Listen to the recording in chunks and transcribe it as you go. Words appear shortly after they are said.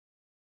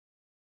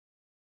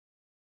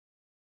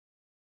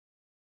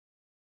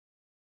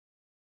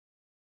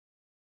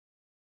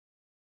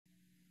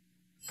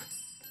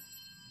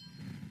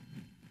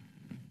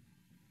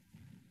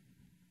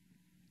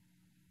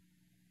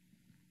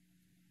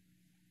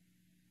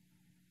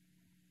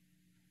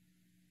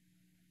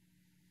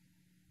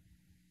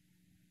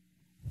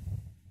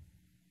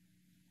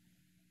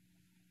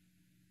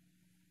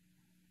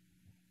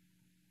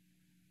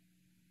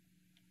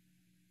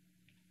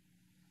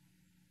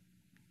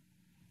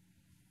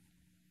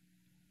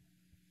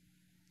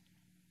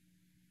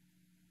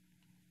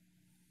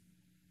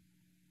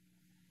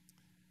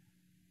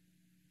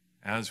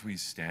As we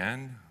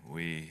stand,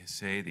 we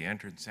say the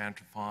entrance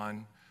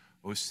antiphon,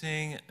 O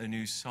sing a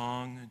new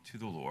song to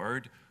the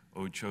Lord.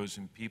 O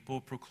chosen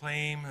people,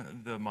 proclaim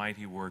the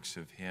mighty works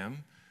of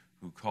him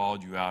who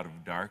called you out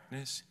of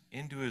darkness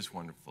into his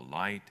wonderful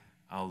light.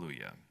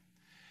 Alleluia.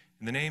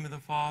 In the name of the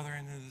Father,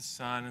 and of the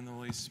Son, and the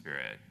Holy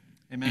Spirit.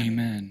 Amen.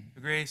 Amen.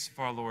 The grace of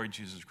our Lord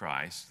Jesus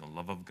Christ, the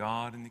love of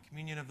God, and the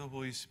communion of the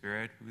Holy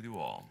Spirit be with you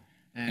all.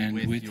 And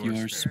with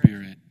your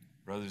spirit.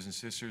 Brothers and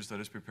sisters, let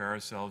us prepare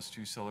ourselves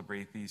to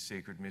celebrate these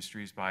sacred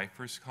mysteries by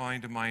first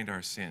calling to mind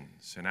our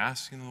sins and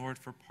asking the Lord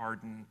for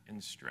pardon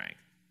and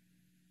strength.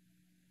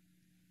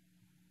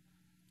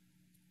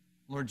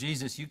 Lord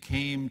Jesus, you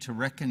came to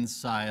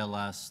reconcile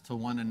us to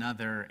one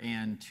another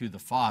and to the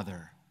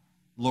Father.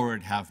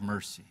 Lord, have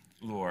mercy.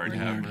 Lord,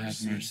 Lord,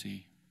 have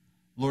mercy.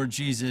 Lord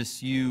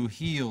Jesus, you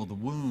heal the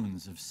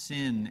wounds of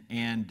sin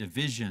and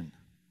division.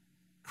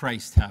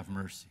 Christ, have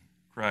mercy.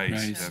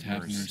 Christ,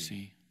 have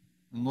mercy.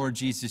 And Lord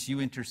Jesus, you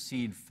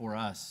intercede for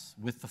us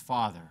with the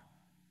Father.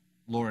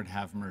 Lord,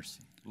 have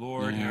mercy.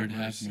 Lord, have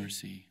mercy.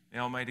 mercy. May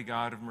Almighty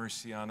God have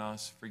mercy on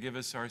us, forgive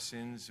us our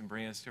sins, and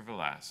bring us to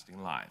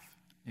everlasting life.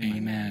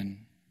 Amen.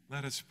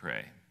 Let us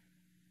pray.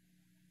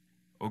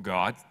 O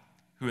God,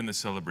 who in the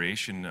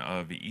celebration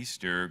of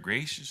Easter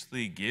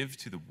graciously give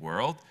to the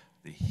world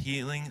the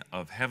healing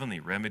of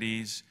heavenly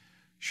remedies,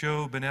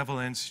 show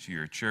benevolence to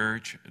your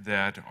church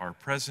that our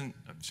present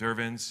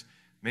observance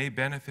may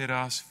benefit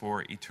us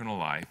for eternal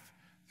life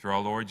through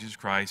our Lord Jesus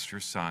Christ,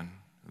 your Son,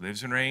 who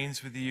lives and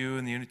reigns with you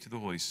in the unity of the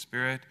Holy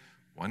Spirit,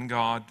 one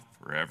God,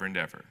 forever and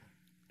ever.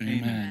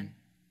 Amen.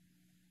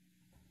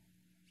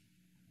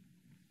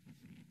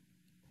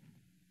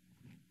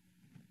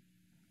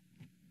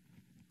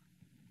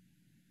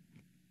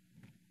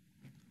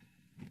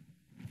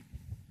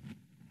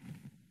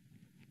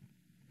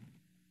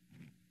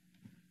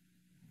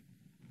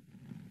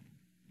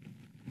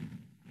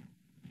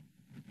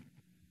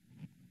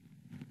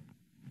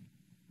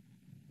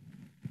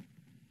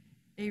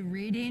 A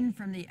reading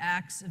from the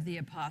Acts of the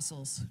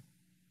Apostles.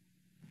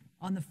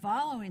 On the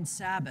following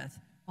Sabbath,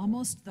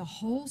 almost the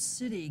whole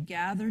city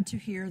gathered to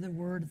hear the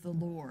word of the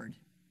Lord.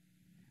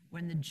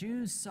 When the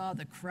Jews saw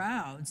the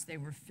crowds, they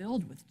were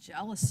filled with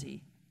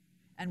jealousy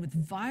and with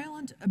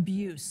violent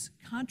abuse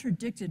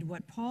contradicted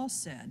what Paul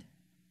said.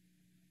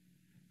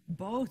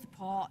 Both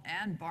Paul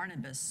and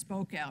Barnabas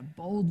spoke out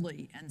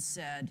boldly and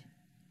said,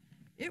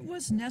 "It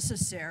was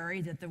necessary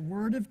that the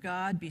word of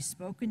God be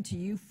spoken to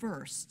you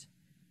first.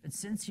 But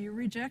since you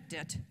reject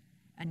it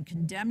and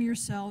condemn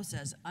yourselves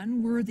as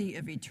unworthy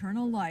of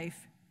eternal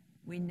life,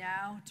 we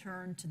now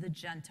turn to the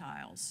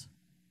Gentiles.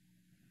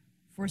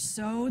 For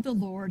so the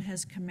Lord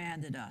has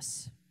commanded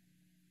us.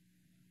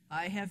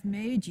 I have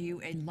made you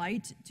a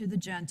light to the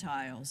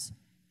Gentiles,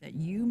 that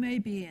you may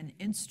be an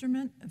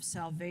instrument of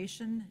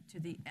salvation to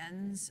the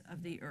ends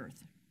of the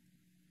earth."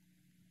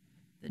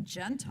 The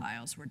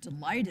Gentiles were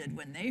delighted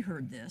when they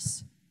heard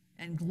this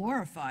and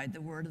glorified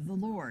the word of the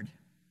Lord.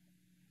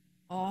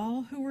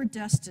 All who were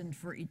destined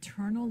for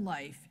eternal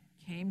life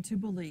came to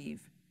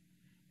believe,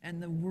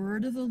 and the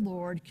word of the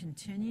Lord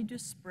continued to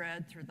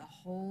spread through the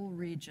whole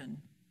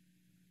region.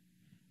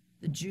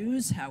 The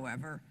Jews,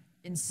 however,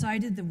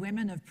 incited the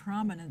women of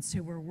prominence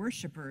who were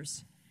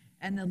worshipers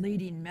and the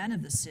leading men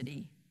of the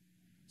city,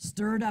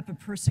 stirred up a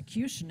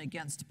persecution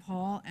against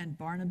Paul and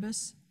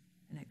Barnabas,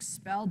 and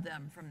expelled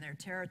them from their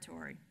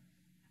territory.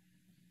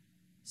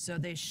 So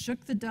they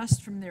shook the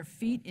dust from their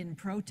feet in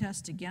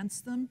protest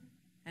against them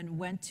and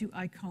went to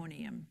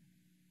Iconium.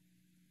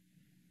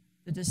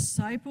 The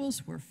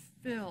disciples were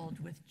filled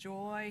with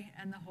joy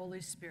and the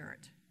Holy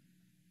Spirit.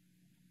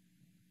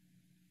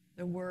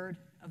 The word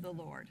of the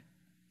Lord.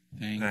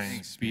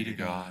 Thanks be to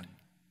God.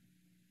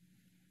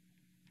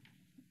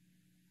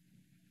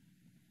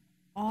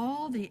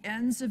 All the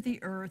ends of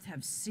the earth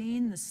have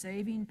seen the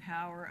saving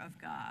power of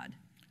God.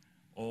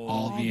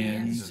 All the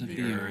ends of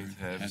the earth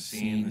have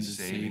seen the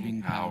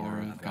saving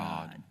power of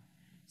God.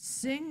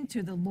 Sing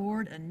to the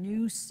Lord a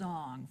new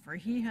song, for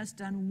he has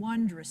done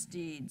wondrous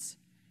deeds.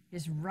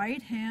 His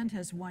right hand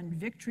has won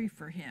victory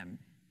for him,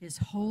 his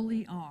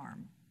holy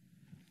arm.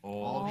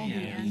 All The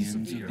ends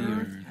of the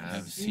earth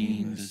have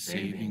seen the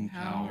saving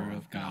power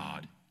of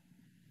God.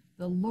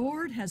 The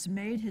Lord has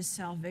made his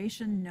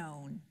salvation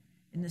known.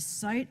 In the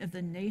sight of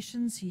the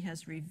nations he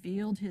has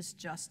revealed his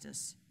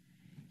justice.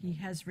 He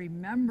has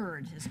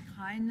remembered his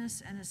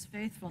kindness and his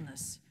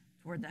faithfulness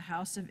toward the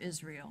house of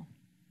Israel.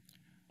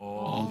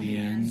 All the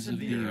ends of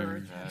the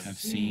earth have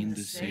seen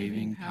the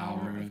saving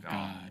power of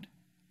God.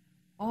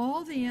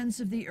 All the ends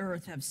of the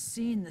earth have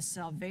seen the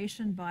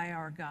salvation by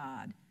our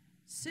God.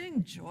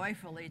 Sing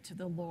joyfully to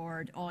the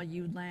Lord, all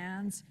you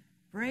lands.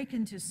 Break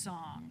into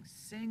song,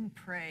 sing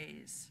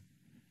praise.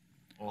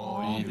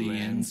 All the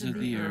ends of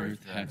the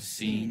earth have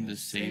seen the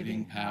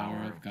saving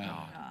power of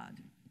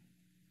God.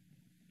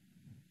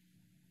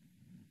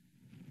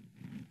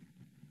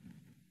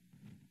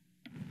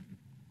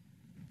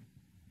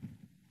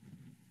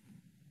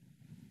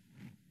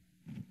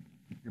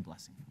 Your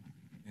blessing.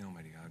 May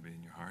Almighty God be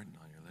in your heart and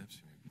on your lips.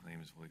 You may proclaim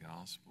his holy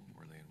gospel,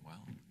 worthily and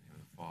well. In the name of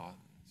the Father,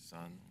 and the Son,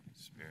 Holy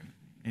Spirit.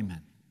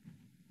 Amen.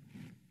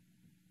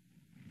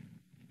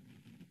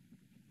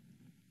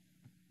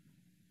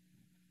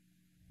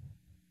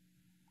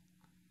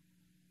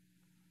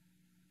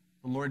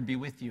 The Lord be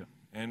with you.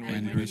 And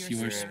And with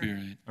your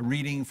spirit. A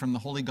reading from the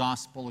Holy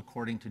Gospel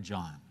according to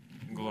John.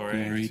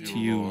 Glory to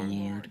you, O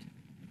Lord.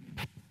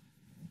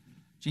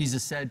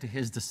 Jesus said to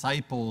his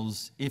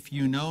disciples, "If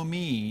you know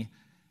me,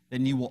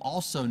 then you will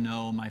also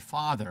know my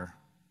Father.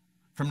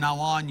 From now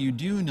on you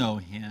do know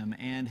him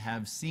and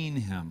have seen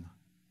him."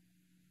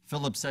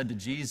 Philip said to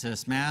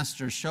Jesus,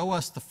 "Master, show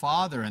us the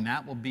Father, and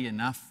that will be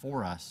enough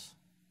for us."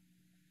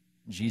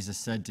 Jesus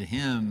said to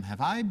him, "Have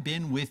I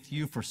been with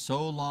you for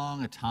so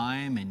long a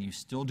time, and you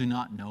still do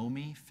not know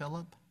me,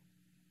 Philip?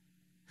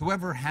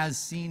 Whoever has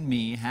seen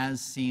me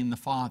has seen the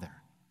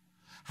Father.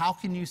 How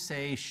can you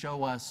say,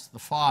 'Show us the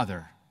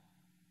Father'?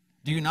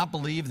 Do you not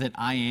believe that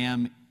I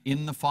am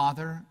in the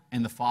Father,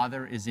 and the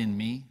Father is in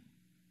me?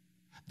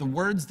 The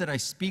words that I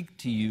speak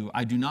to you,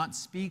 I do not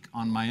speak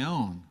on my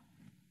own.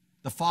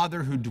 The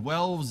Father who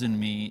dwells in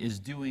me is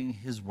doing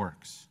his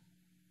works.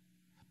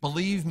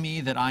 Believe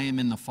me that I am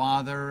in the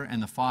Father,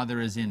 and the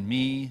Father is in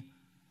me,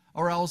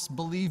 or else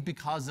believe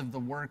because of the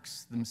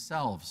works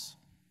themselves.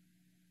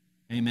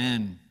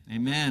 Amen,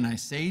 amen, I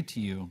say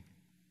to you,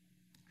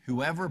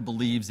 whoever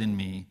believes in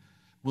me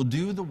will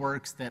do the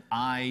works that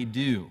I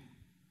do,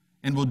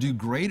 and will do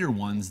greater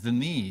ones than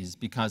these,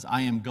 because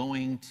I am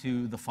going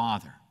to the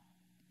Father.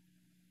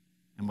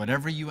 And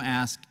whatever you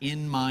ask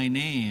in my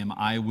name,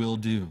 I will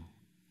do,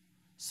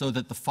 so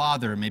that the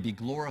Father may be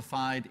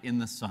glorified in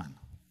the Son.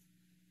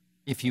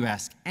 If you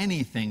ask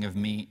anything of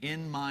me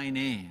in my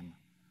name,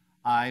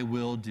 I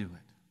will do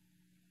it."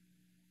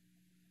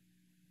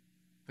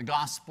 The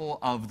Gospel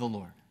of the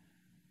Lord.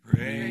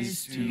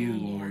 Praise to you,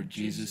 Lord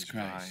Jesus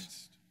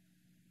Christ.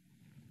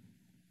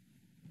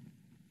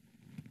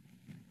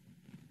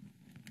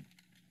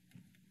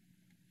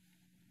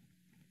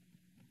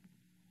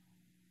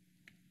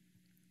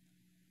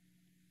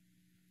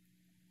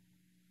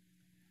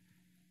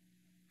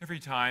 Every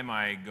time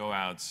I go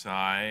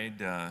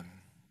outside,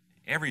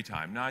 every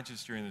time, not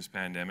just during this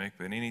pandemic,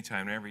 but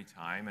anytime and every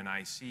time, and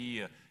I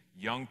see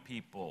young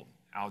people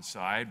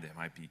outside, they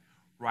might be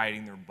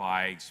riding their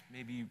bikes,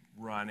 maybe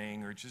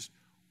running, or just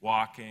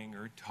walking,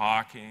 or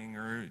talking,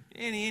 or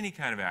any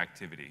kind of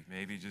activity,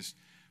 maybe just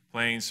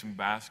playing some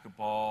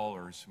basketball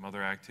or some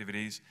other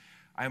activities,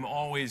 I'm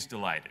always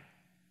delighted.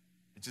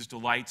 It just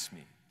delights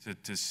me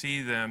to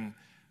see them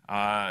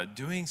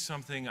doing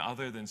something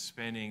other than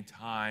spending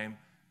time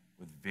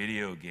with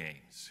video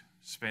games,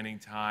 spending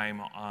time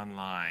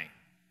online,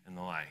 and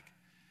the like.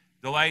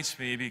 Delights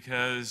me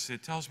because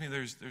it tells me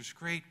there's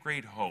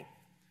great hope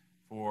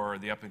for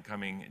the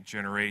up-and-coming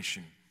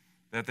generation,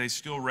 that they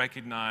still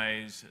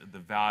recognize the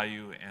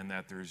value and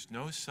that there's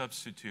no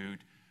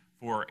substitute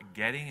for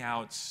getting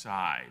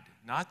outside,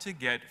 not to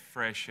get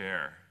fresh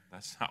air.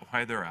 That's not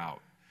why they're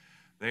out.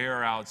 They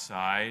are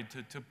outside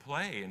to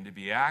play and to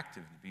be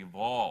active, to be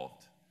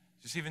involved.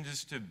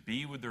 Just to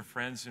be with their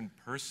friends in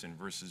person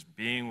versus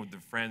being with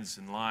their friends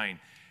in line.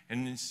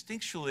 And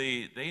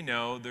instinctually, they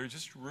know there's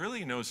just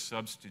really no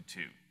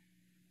substitute.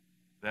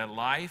 That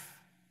life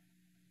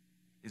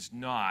is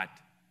not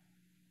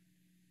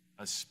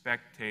a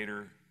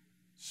spectator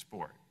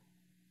sport.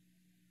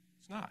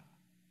 It's not.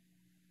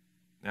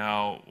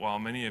 Now, while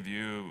many of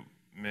you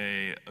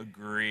may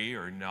agree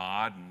or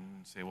nod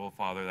and say, "Well,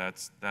 Father,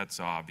 that's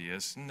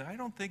obvious," and I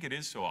don't think it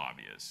is so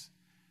obvious.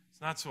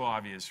 It's not so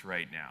obvious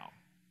right now.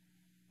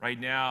 Right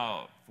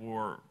now,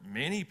 for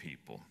many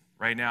people,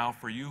 right now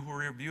for you who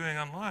are viewing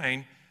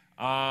online,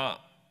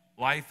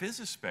 life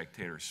is a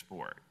spectator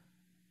sport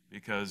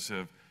because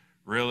of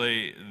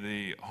really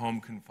the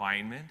home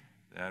confinement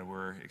that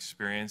we're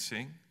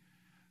experiencing.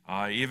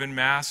 Even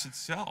Mass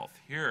itself,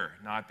 here,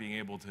 not being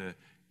able to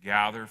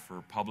gather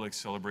for public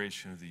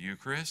celebration of the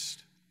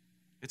Eucharist,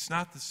 it's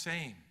not the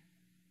same,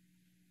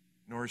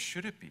 nor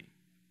should it be.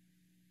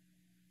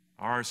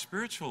 Our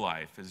spiritual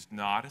life is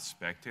not a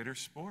spectator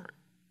sport.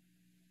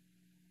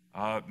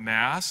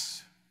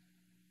 Mass,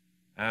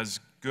 as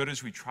good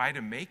as we try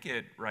to make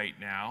it right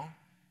now,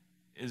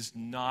 is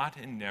not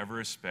and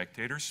never a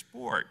spectator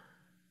sport.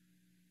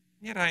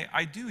 Yet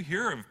I do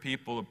hear of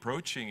people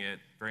approaching it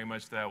very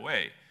much that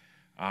way.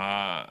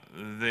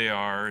 They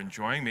are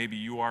enjoying, maybe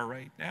you are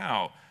right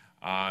now,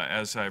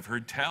 as I've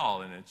heard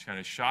tell, and it's kind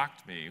of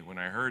shocked me when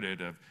I heard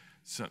it, of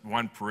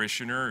one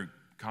parishioner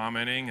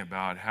commenting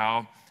about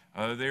how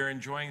they're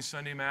enjoying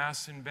Sunday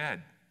Mass in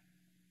bed.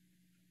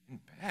 In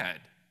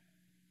bed?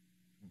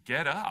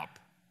 Get up.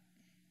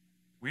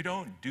 We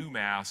don't do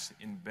Mass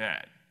in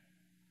bed.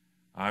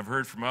 I've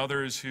heard from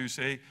others who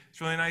say,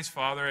 "It's really nice,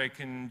 Father, I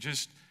can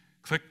just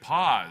click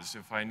pause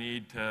if I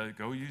need to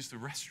go use the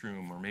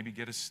restroom or maybe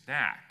get a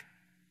snack."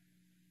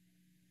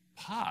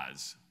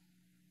 Pause.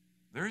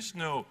 There's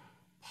no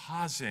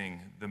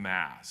pausing the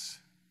Mass.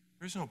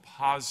 There's no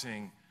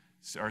pausing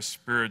our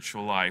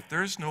spiritual life.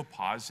 There's no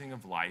pausing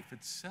of life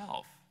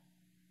itself.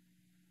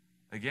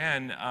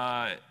 Again,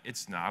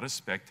 it's not a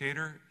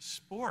spectator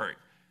sport.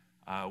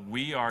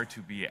 We are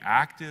to be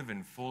active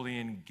and fully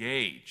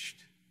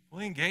engaged.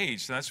 Fully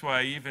engaged. That's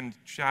why even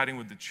chatting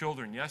with the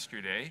children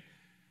yesterday,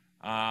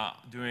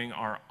 doing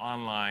our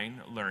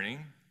online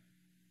learning,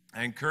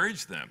 I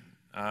encouraged them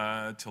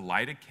to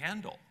light a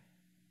candle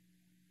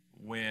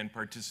when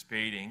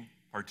participating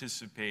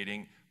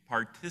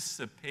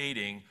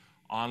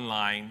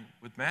online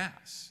with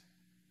Mass.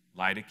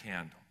 Light a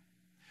candle.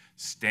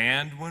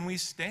 Stand when we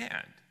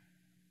stand.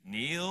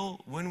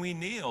 Kneel when we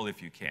kneel,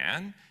 if you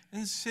can,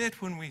 and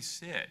sit when we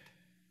sit.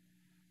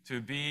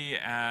 To be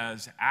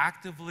as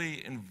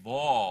actively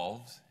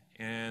involved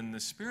in the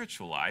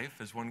spiritual life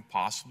as one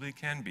possibly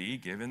can be,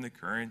 given the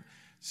current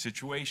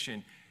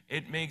situation.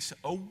 It makes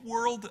a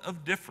world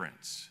of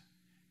difference.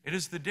 It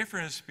is the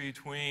difference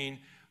between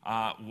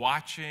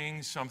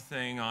watching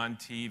something on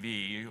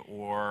TV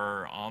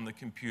or on the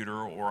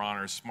computer or on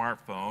our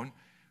smartphone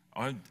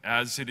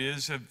as it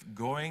is of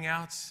going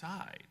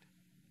outside.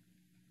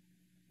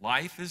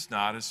 Life is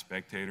not a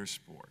spectator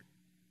sport.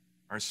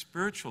 Our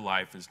spiritual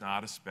life is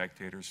not a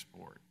spectator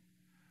sport.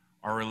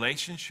 Our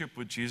relationship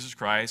with Jesus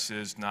Christ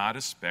is not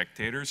a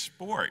spectator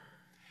sport.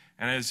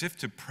 And as if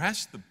to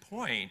press the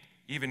point,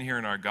 even here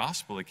in our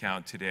gospel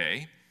account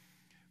today,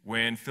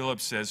 when Philip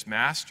says,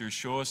 "Master,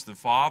 show us the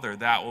Father,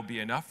 that will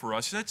be enough for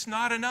us," that's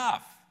not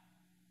enough.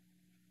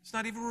 It's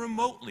not even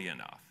remotely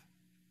enough.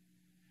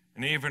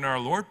 And even our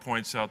Lord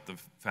points out the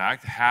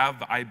fact,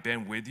 "Have I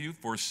been with you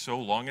for so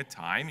long a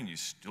time, and you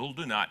still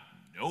do not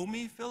know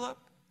me, Philip?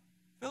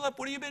 Philip,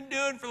 what have you been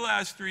doing for the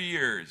last 3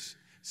 years?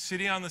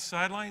 Sitting on the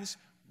sidelines,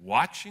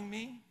 watching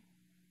me?"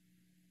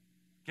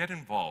 Get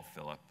involved,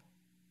 Philip.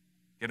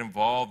 Get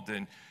involved,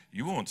 and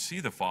you won't see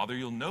the Father,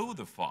 you'll know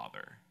the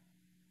Father.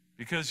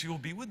 Because you will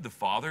be with the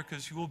Father,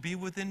 because you will be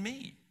within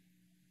me.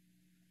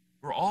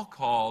 We're all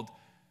called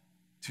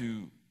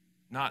to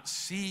not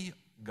see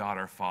God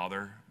our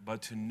Father,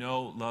 but to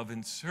know, love,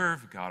 and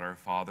serve God our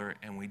Father.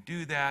 And we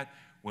do that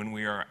when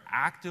we are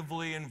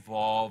actively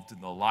involved in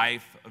the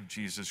life of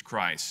Jesus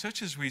Christ,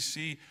 such as we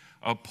see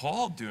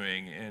Paul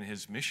doing in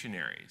his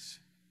missionaries,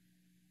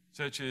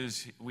 such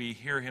as we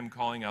hear him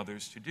calling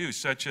others to do,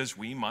 such as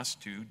we must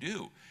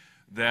do.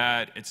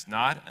 That it's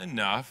not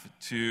enough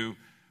to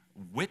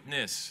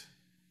witness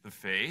the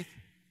faith,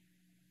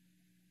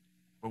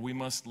 but we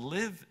must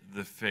live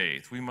the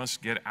faith. We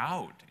must get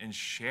out and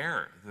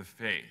share the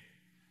faith,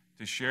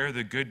 to share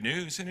the good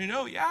news. And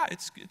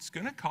it's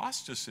going to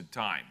cost us at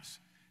times.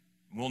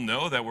 We'll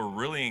know that we're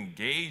really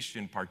engaged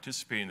in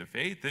participating in the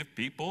faith if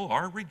people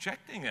are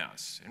rejecting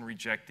us and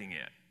rejecting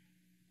it.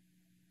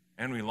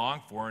 And we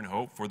long for and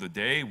hope for the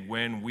day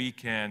when we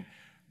can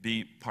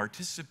be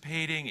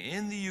participating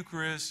in the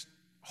Eucharist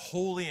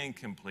wholly and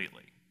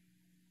completely.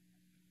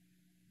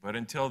 But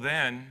until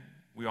then,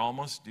 we all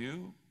must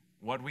do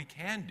what we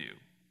can do.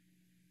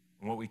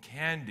 And what we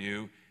can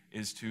do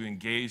is to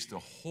engage the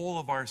whole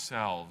of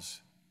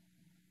ourselves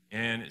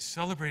in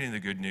celebrating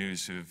the good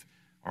news of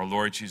our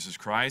Lord Jesus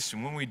Christ.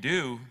 And when we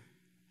do,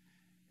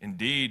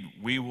 indeed,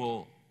 we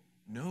will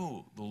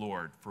know the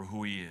Lord for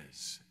who he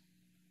is.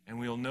 And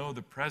we'll know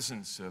the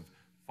presence of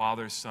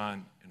Father,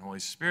 Son, and Holy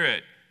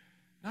Spirit,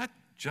 not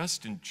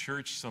just in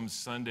church some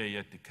Sunday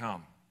yet to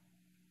come,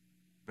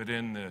 but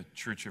in the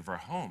church of our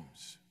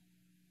homes,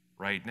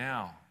 right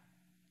now,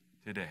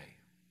 today.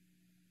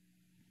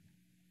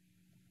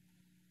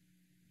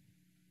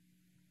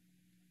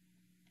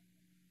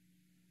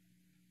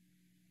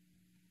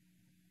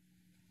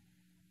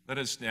 Let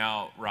us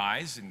now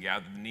rise and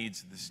gather the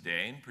needs of this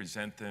day and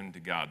present them to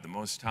God the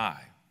Most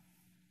High.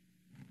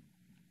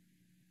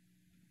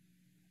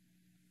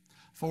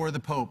 For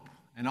the Pope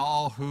and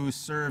all who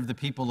serve the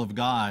people of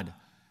God,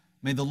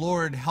 may the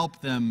Lord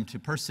help them to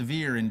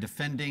persevere in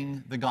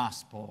defending the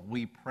gospel.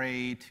 We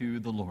pray to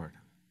the Lord.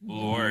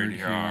 Lord,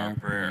 hear our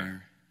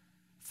prayer.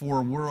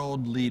 For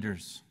world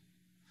leaders,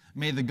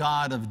 may the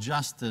God of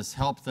justice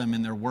help them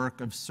in their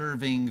work of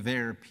serving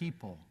their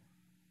people.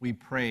 We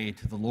pray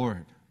to the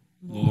Lord.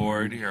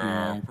 Lord, hear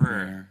our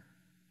prayer.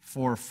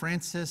 For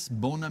Francis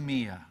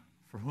Bonamia,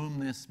 for whom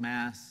this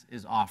Mass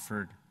is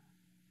offered,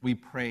 we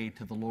pray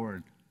to the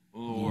Lord.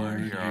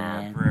 Lord, hear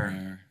our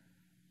prayer.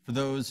 For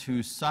those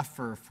who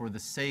suffer for the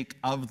sake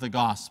of the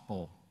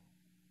gospel,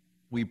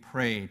 we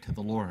pray to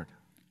the Lord.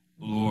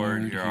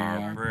 Lord, hear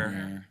our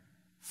prayer.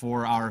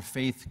 For our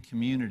faith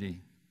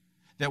community,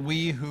 that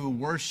we who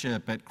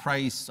worship at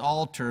Christ's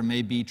altar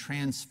may be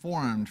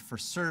transformed for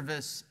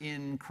service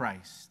in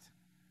Christ,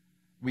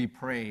 we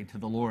pray to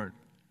the Lord.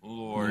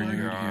 Lord,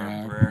 hear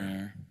our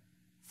prayer.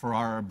 For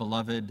our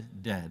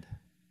beloved dead,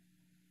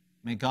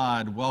 may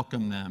God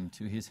welcome them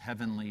to his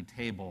heavenly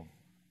table,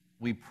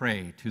 we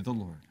pray to the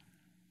Lord.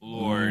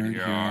 Lord,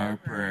 hear our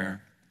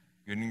prayer.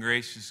 Good and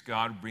gracious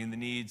God, bring the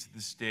needs of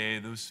this day,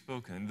 those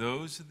spoken, and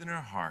those within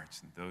our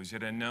hearts, and those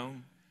yet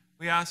unknown.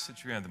 We ask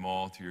that you grant them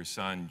all through your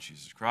Son,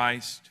 Jesus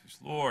Christ, who's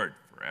Lord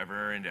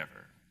forever and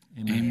ever.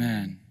 Amen.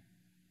 Amen.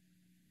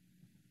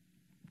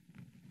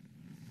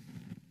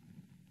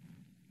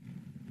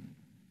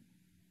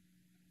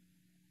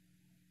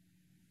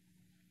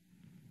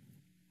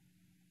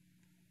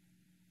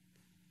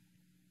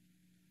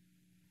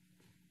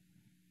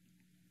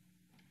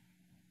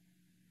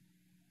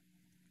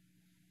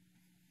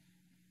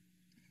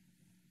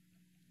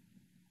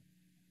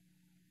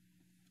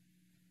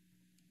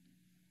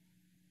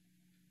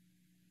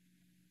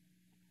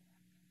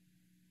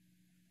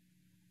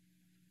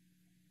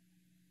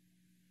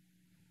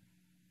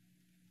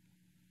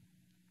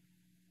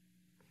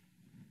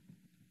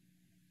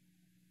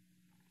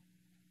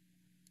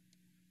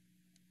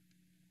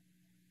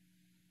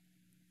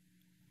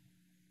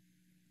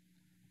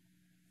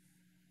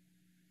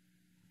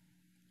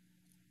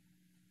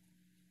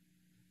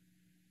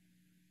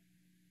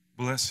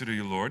 Blessed are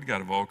you, Lord,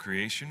 God of all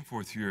creation,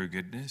 for through your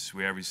goodness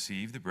we have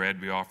received the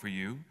bread we offer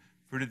you,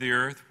 fruit of the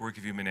earth, work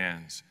of human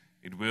hands.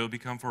 It will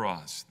become for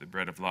us the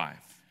bread of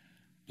life.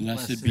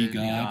 Blessed be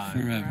God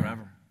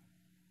forever.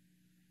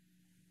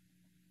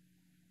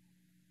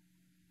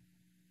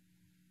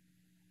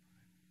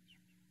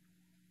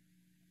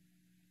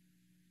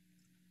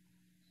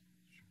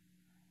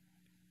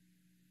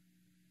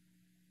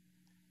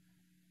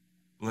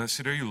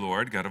 Blessed are you,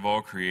 Lord, God of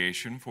all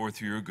creation, for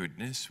through your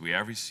goodness we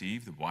have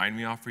received the wine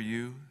we offer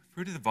you,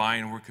 fruit of the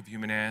vine, work of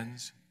human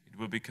hands. It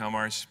will become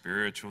our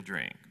spiritual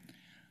drink.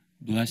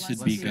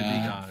 Blessed be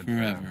God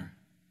forever.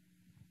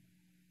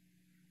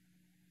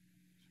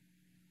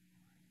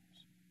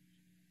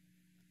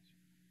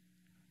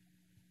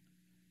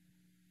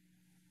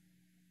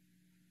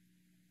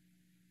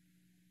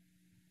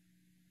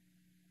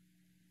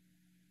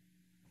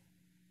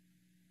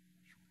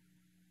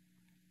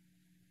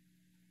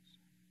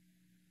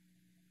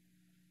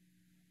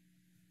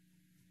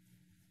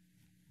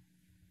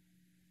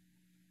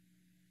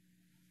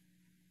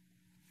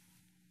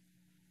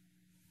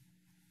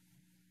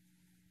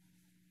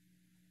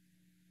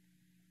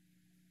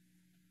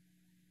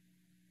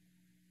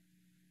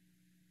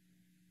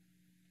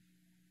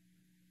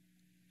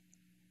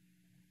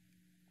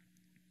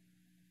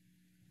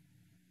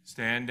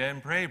 Stand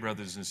and pray,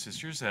 brothers and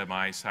sisters, that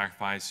my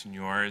sacrifice and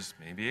yours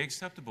may be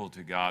acceptable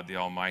to God, the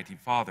Almighty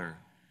Father.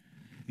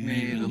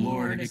 May the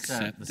Lord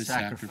accept the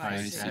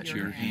sacrifice at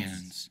your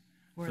hands,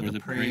 for the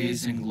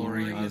praise and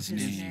glory of his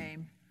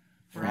name,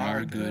 for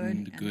our good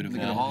and the good of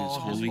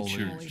all his holy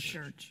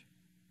church.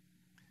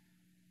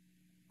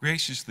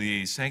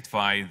 Graciously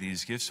sanctify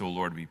these gifts, O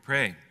Lord, we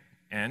pray,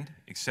 and,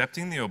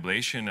 accepting the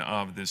oblation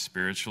of this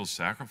spiritual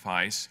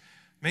sacrifice,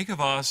 make of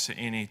us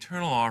an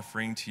eternal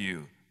offering to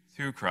you,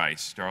 through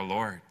Christ our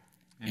Lord.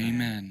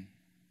 Amen.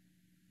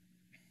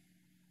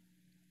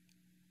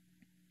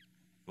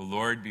 The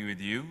Lord be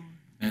with you.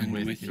 And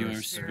with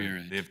your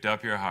spirit. Lift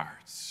up your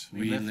hearts.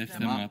 We lift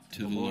them up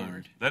to the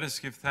Lord. Let us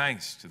give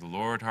thanks to the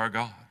Lord our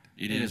God.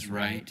 It is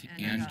right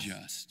and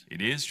just.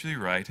 It is truly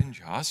right and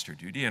just, our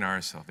duty and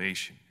our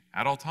salvation,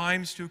 at all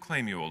times to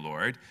acclaim you, O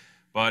Lord,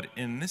 but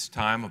in this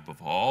time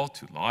above all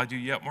to laud you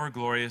yet more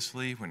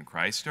gloriously when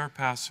Christ our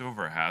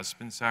Passover has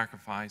been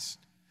sacrificed.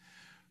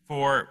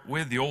 For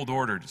with the old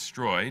order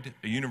destroyed,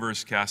 a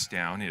universe cast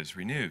down is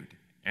renewed,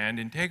 and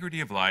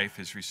integrity of life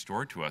is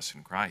restored to us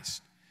in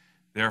Christ.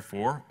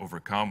 Therefore,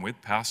 overcome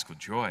with paschal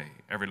joy,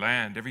 every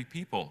land, every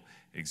people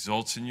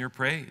exults in your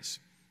praise,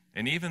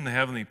 and even the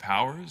heavenly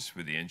powers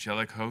with the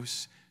angelic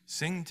hosts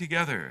sing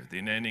together the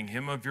unending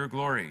hymn of your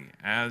glory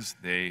as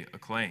they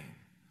acclaim.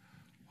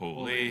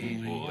 Holy,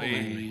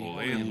 holy,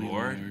 holy,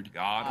 Lord,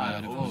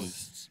 God of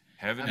hosts.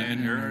 Heaven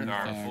and earth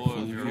are full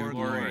of your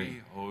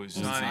glory.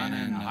 Hosanna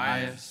in the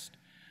highest.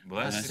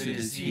 Blessed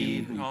is he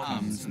who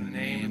comes in the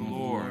name of the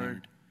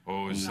Lord.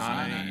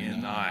 Hosanna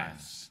in the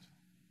highest.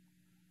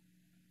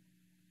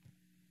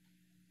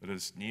 Let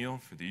us kneel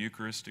for the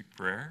Eucharistic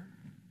prayer.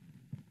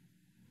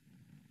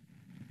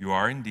 You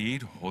are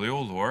indeed holy, O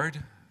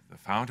Lord, the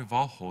fount of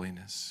all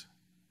holiness.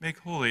 Make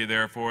holy,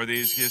 therefore,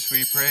 these gifts,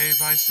 we pray,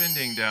 by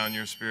sending down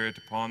your Spirit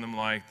upon them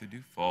like the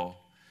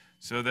dewfall,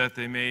 so that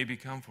they may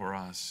become for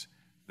us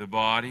the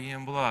body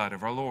and blood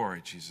of our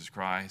Lord Jesus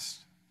Christ.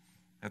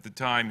 At the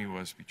time he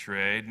was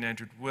betrayed and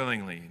entered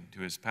willingly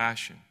into his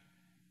passion,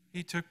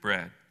 he took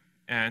bread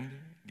and,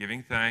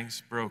 giving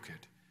thanks, broke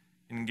it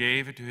and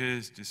gave it to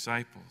his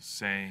disciples,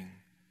 saying,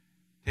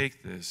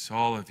 "Take this,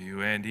 all of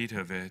you, and eat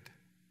of it,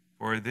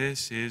 for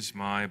this is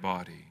my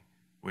body,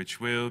 which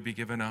will be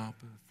given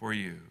up for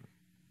you."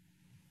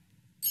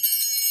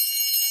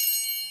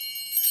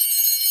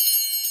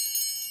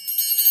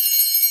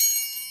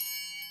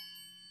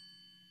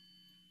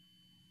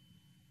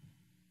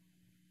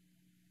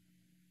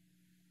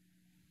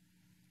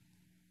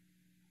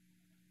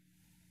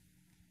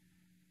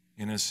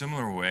 In a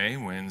similar way,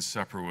 when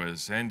supper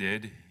was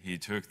ended, he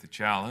took the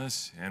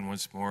chalice, and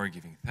once more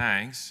giving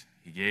thanks,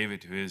 he gave it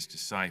to his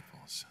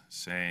disciples,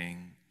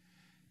 saying,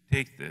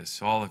 "Take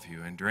this, all of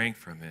you, and drink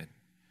from it,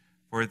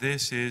 for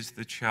this is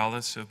the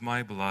chalice of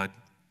my blood,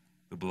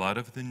 the blood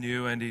of the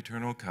new and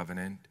eternal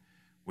covenant,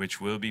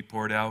 which will be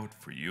poured out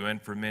for you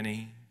and for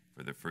many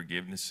for the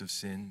forgiveness of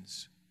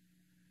sins.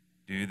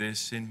 Do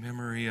this in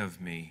memory of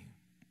me."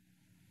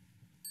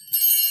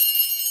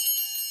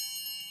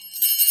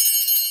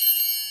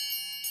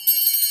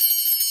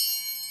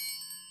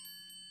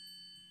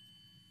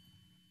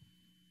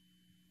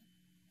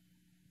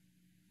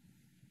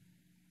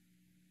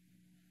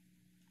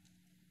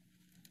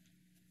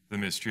 The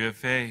mystery of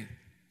faith.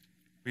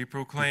 We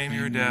proclaim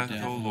your death,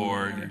 O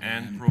Lord,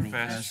 and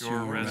profess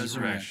your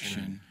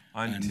resurrection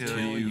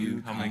until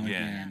you come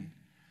again.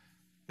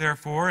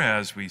 Therefore,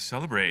 as we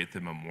celebrate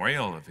the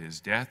memorial of his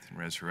death and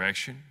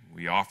resurrection,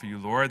 we offer you,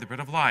 Lord, the bread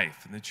of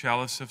life and the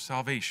chalice of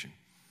salvation,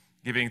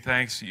 giving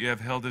thanks that you have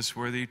held us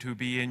worthy to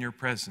be in your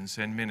presence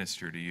and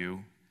minister to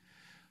you.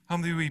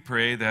 Humbly we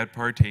pray that,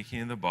 partaking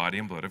in the body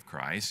and blood of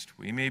Christ,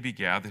 we may be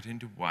gathered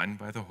into one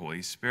by the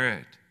Holy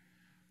Spirit.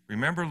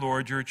 Remember,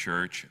 Lord, your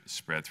church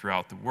spread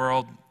throughout the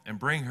world and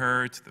bring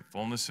her to the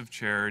fullness of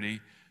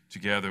charity,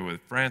 together with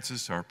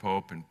Francis, our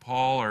Pope, and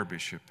Paul, our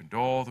Bishop, and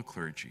all the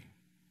clergy.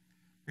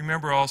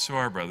 Remember also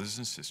our brothers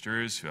and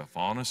sisters who have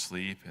fallen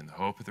asleep in the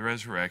hope of the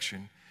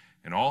resurrection,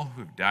 and all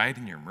who have died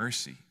in your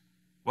mercy.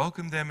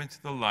 Welcome them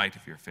into the light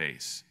of your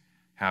face.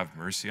 Have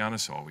mercy on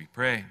us all, we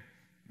pray,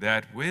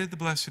 that with the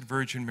Blessed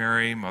Virgin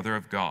Mary, Mother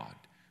of God,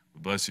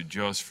 with blessed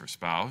Joseph, her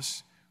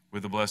spouse,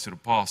 with the blessed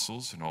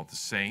apostles and all the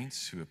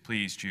saints who have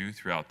pleased you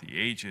throughout the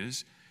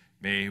ages,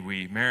 may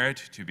we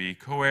merit to be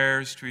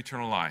co-heirs to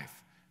eternal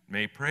life.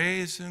 May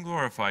praise and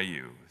glorify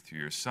you through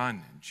your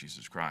Son,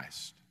 Jesus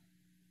Christ.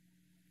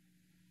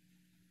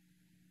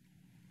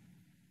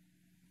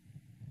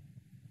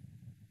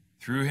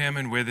 Through him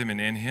and with him and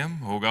in him,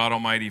 O God,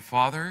 Almighty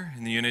Father,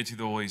 in the unity of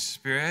the Holy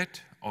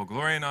Spirit, all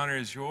glory and honor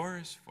is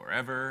yours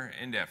forever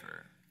and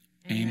ever.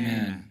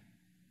 Amen.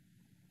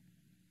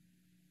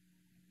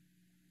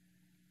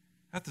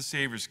 At the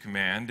Savior's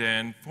command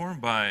and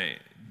formed by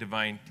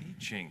divine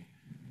teaching,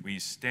 we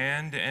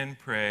stand and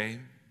pray.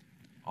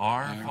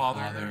 Our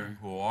Father,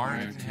 who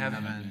art in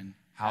heaven,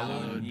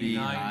 hallowed be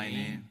thy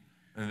name.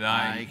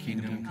 Thy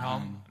kingdom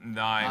come,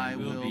 thy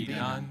will be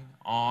done,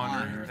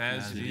 on earth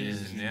as it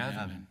is in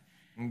heaven.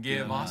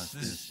 Give us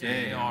this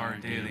day our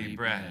daily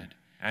bread,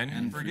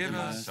 and forgive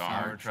us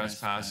our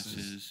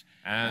trespasses,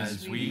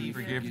 as we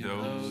forgive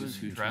those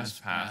who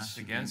trespass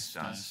against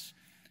us.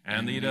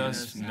 And lead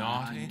us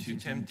not into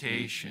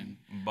temptation,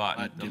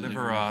 but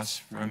deliver us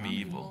from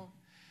evil.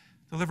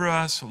 Deliver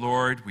us,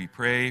 Lord, we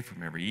pray,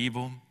 from every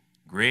evil.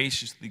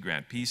 Graciously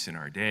grant peace in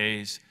our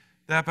days,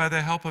 that by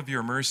the help of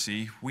your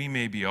mercy we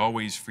may be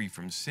always free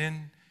from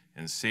sin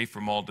and safe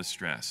from all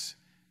distress,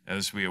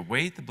 as we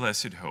await the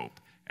blessed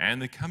hope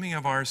and the coming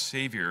of our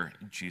Savior,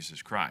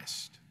 Jesus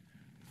Christ.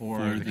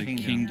 For the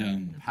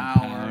kingdom,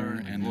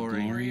 power, and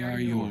glory are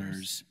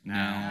yours,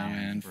 now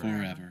and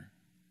forever.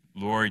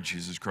 Lord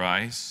Jesus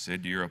Christ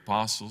said to your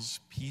apostles,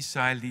 "Peace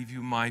I leave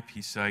you, my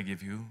peace I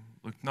give you.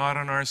 Look not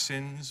on our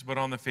sins, but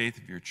on the faith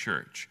of your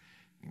church,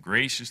 and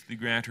graciously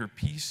grant her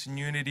peace and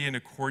unity in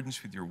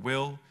accordance with your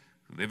will,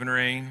 who live and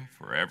reign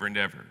forever and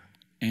ever."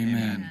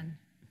 Amen.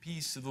 The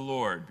peace of the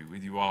Lord be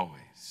with you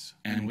always.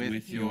 And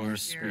with your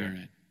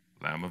spirit.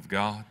 Lamb of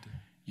God,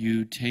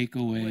 You take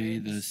away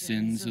the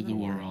sins of the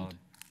world.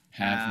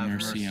 Have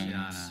mercy on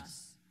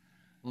us.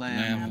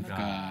 Lamb of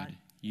God,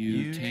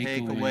 you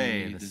take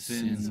away the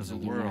sins of the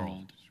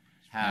world.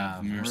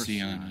 Have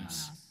mercy on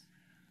us.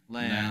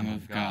 Lamb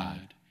of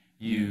God,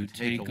 you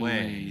take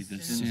away the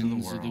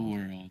sins of the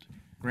world.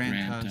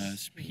 Grant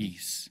us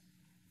peace.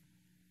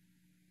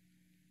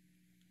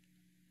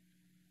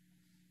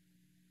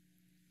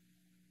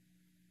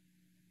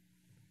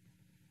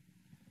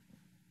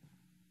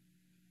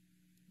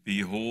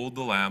 behold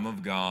the Lamb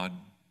of God.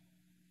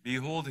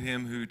 Behold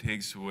him who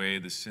takes away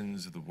the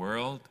sins of the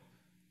world.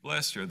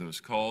 Blessed are those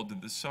called to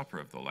the supper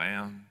of the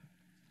Lamb.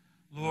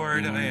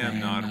 Lord, I am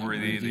not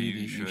worthy that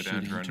you should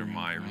enter under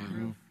my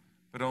roof,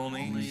 but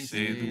only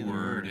say the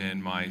word,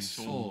 and my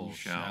soul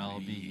shall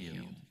be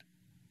healed.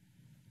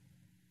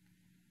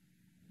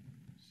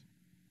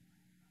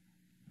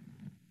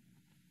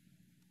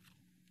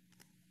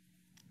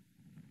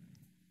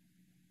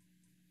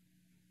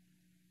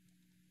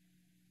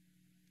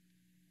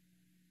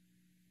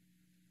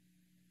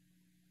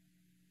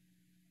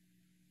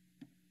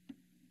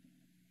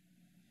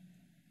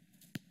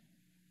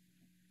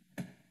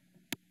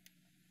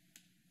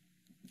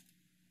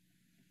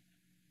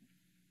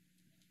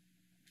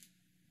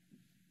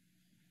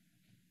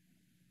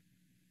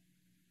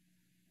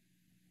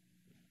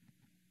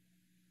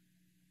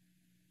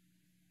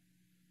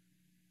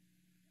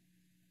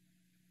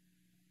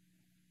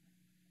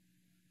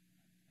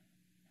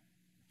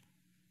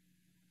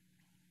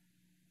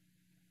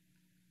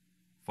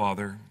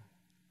 Father,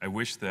 I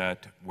wish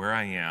that where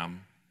I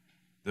am,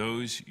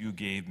 those you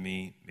gave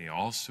me may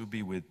also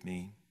be with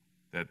me,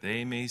 that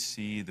they may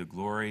see the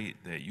glory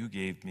that you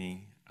gave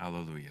me.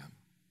 Alleluia.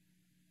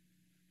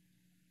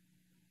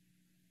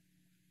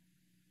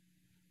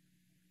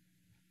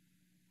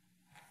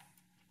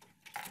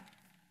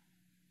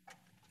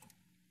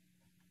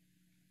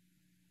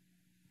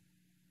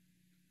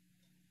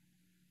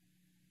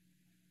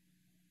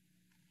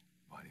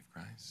 Body of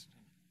Christ.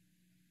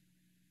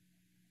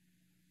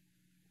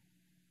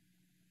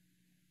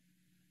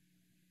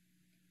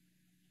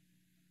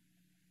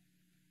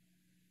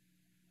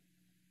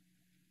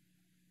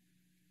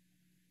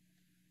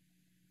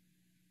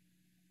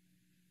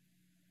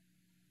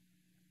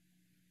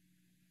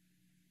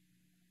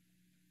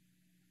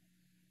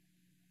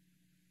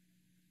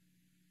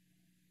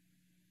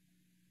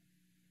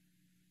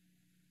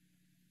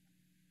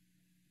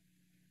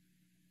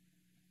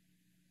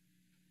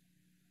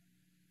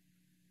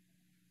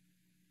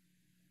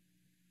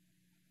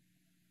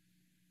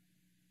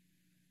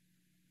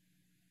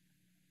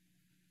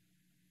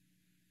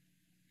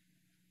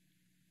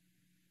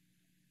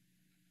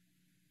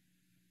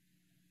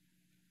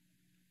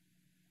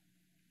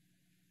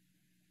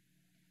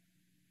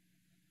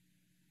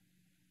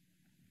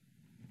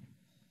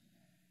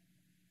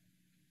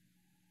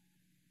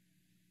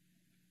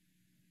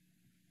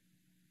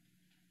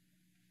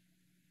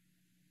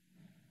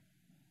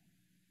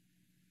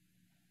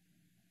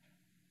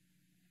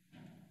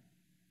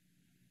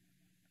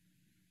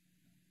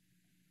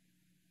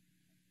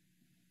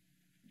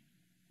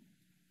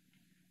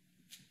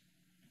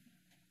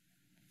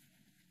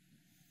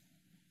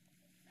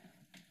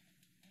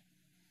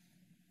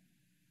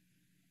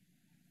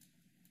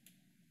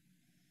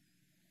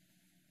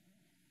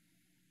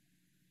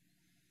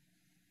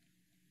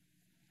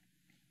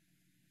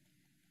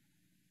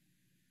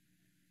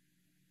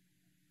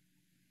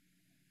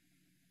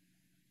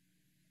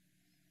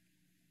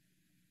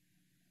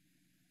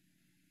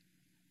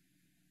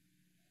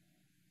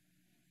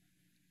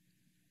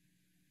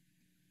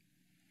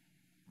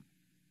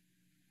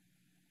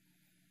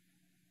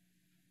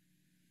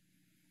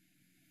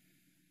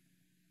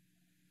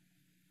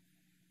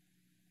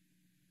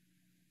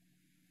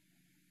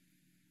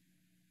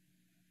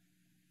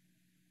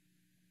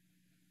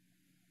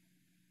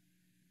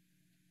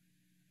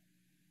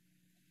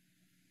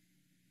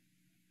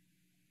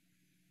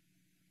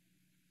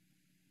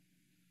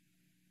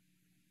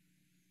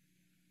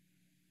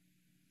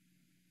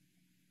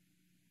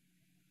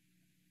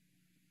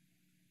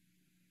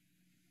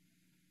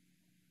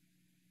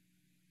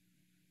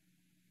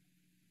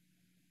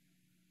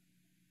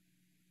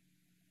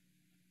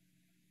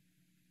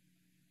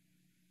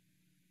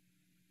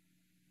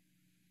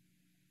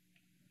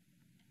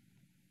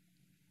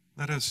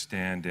 Let us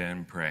stand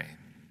and pray.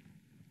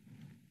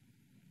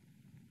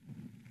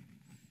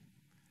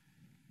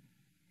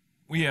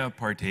 We have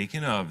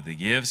partaken of the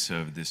gifts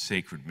of this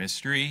sacred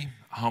mystery,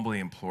 humbly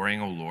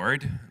imploring, O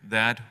Lord,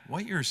 that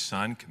what your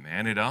Son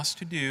commanded us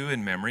to do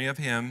in memory of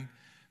him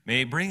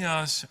may bring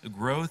us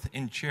growth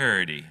in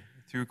charity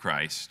through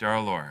Christ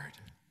our Lord.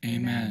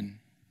 Amen.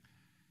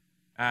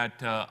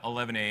 At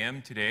 11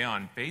 a.m. today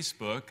on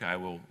Facebook, I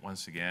will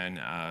once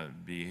again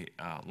be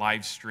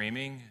live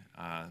streaming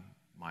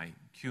my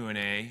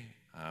Q&A,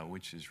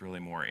 which is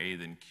really more A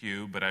than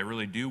Q, but I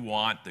really do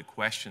want the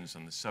questions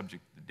on the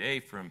subject of the day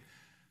from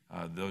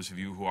those of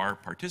you who are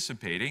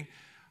participating.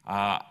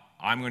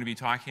 I'm going to be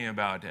talking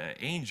about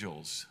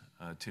angels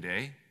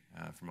today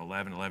from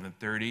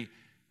 11:30.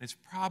 It's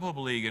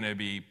probably going to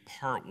be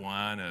part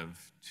one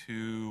of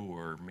 2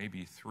 or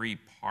maybe 3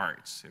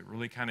 parts. It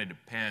really kind of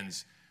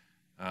depends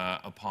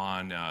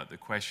upon the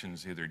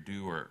questions either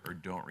do or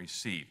don't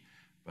receive.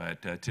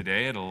 But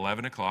today at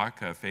 11 o'clock,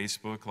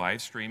 Facebook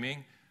live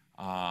streaming,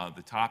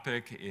 the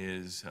topic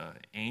is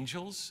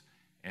angels.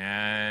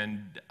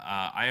 And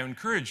I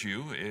encourage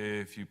you,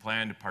 if you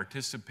plan to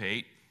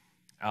participate,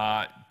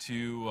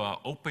 to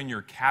open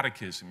your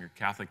catechism, your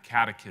Catholic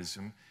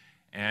catechism,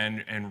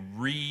 and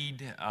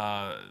read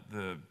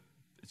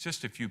it's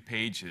just a few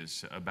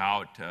pages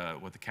about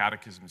what the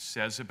catechism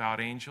says about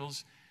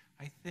angels.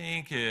 I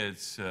think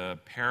it's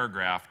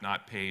paragraph,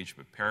 not page,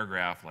 but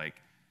paragraph like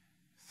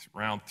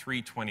around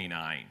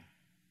 329.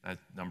 That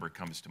number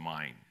comes to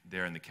mind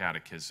there in the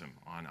catechism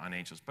on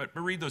angels. But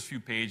read those few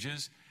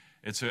pages.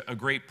 It's a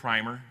great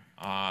primer,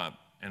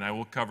 and I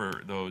will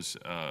cover those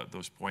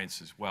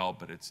points as well,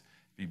 but it'd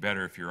be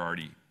better if you're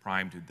already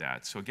primed with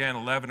that. So again,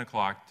 11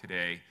 o'clock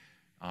today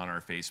on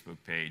our Facebook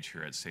page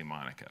here at St.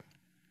 Monica.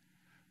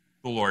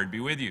 The Lord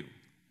be with you.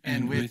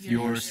 And with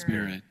your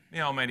spirit.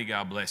 May Almighty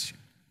God bless you.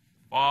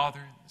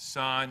 Father, the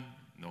Son,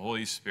 and the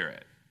Holy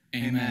Spirit.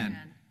 Amen.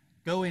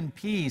 Go in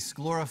peace,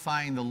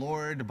 glorifying the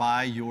Lord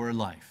by your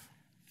life.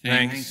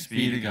 Thanks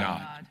be to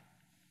God.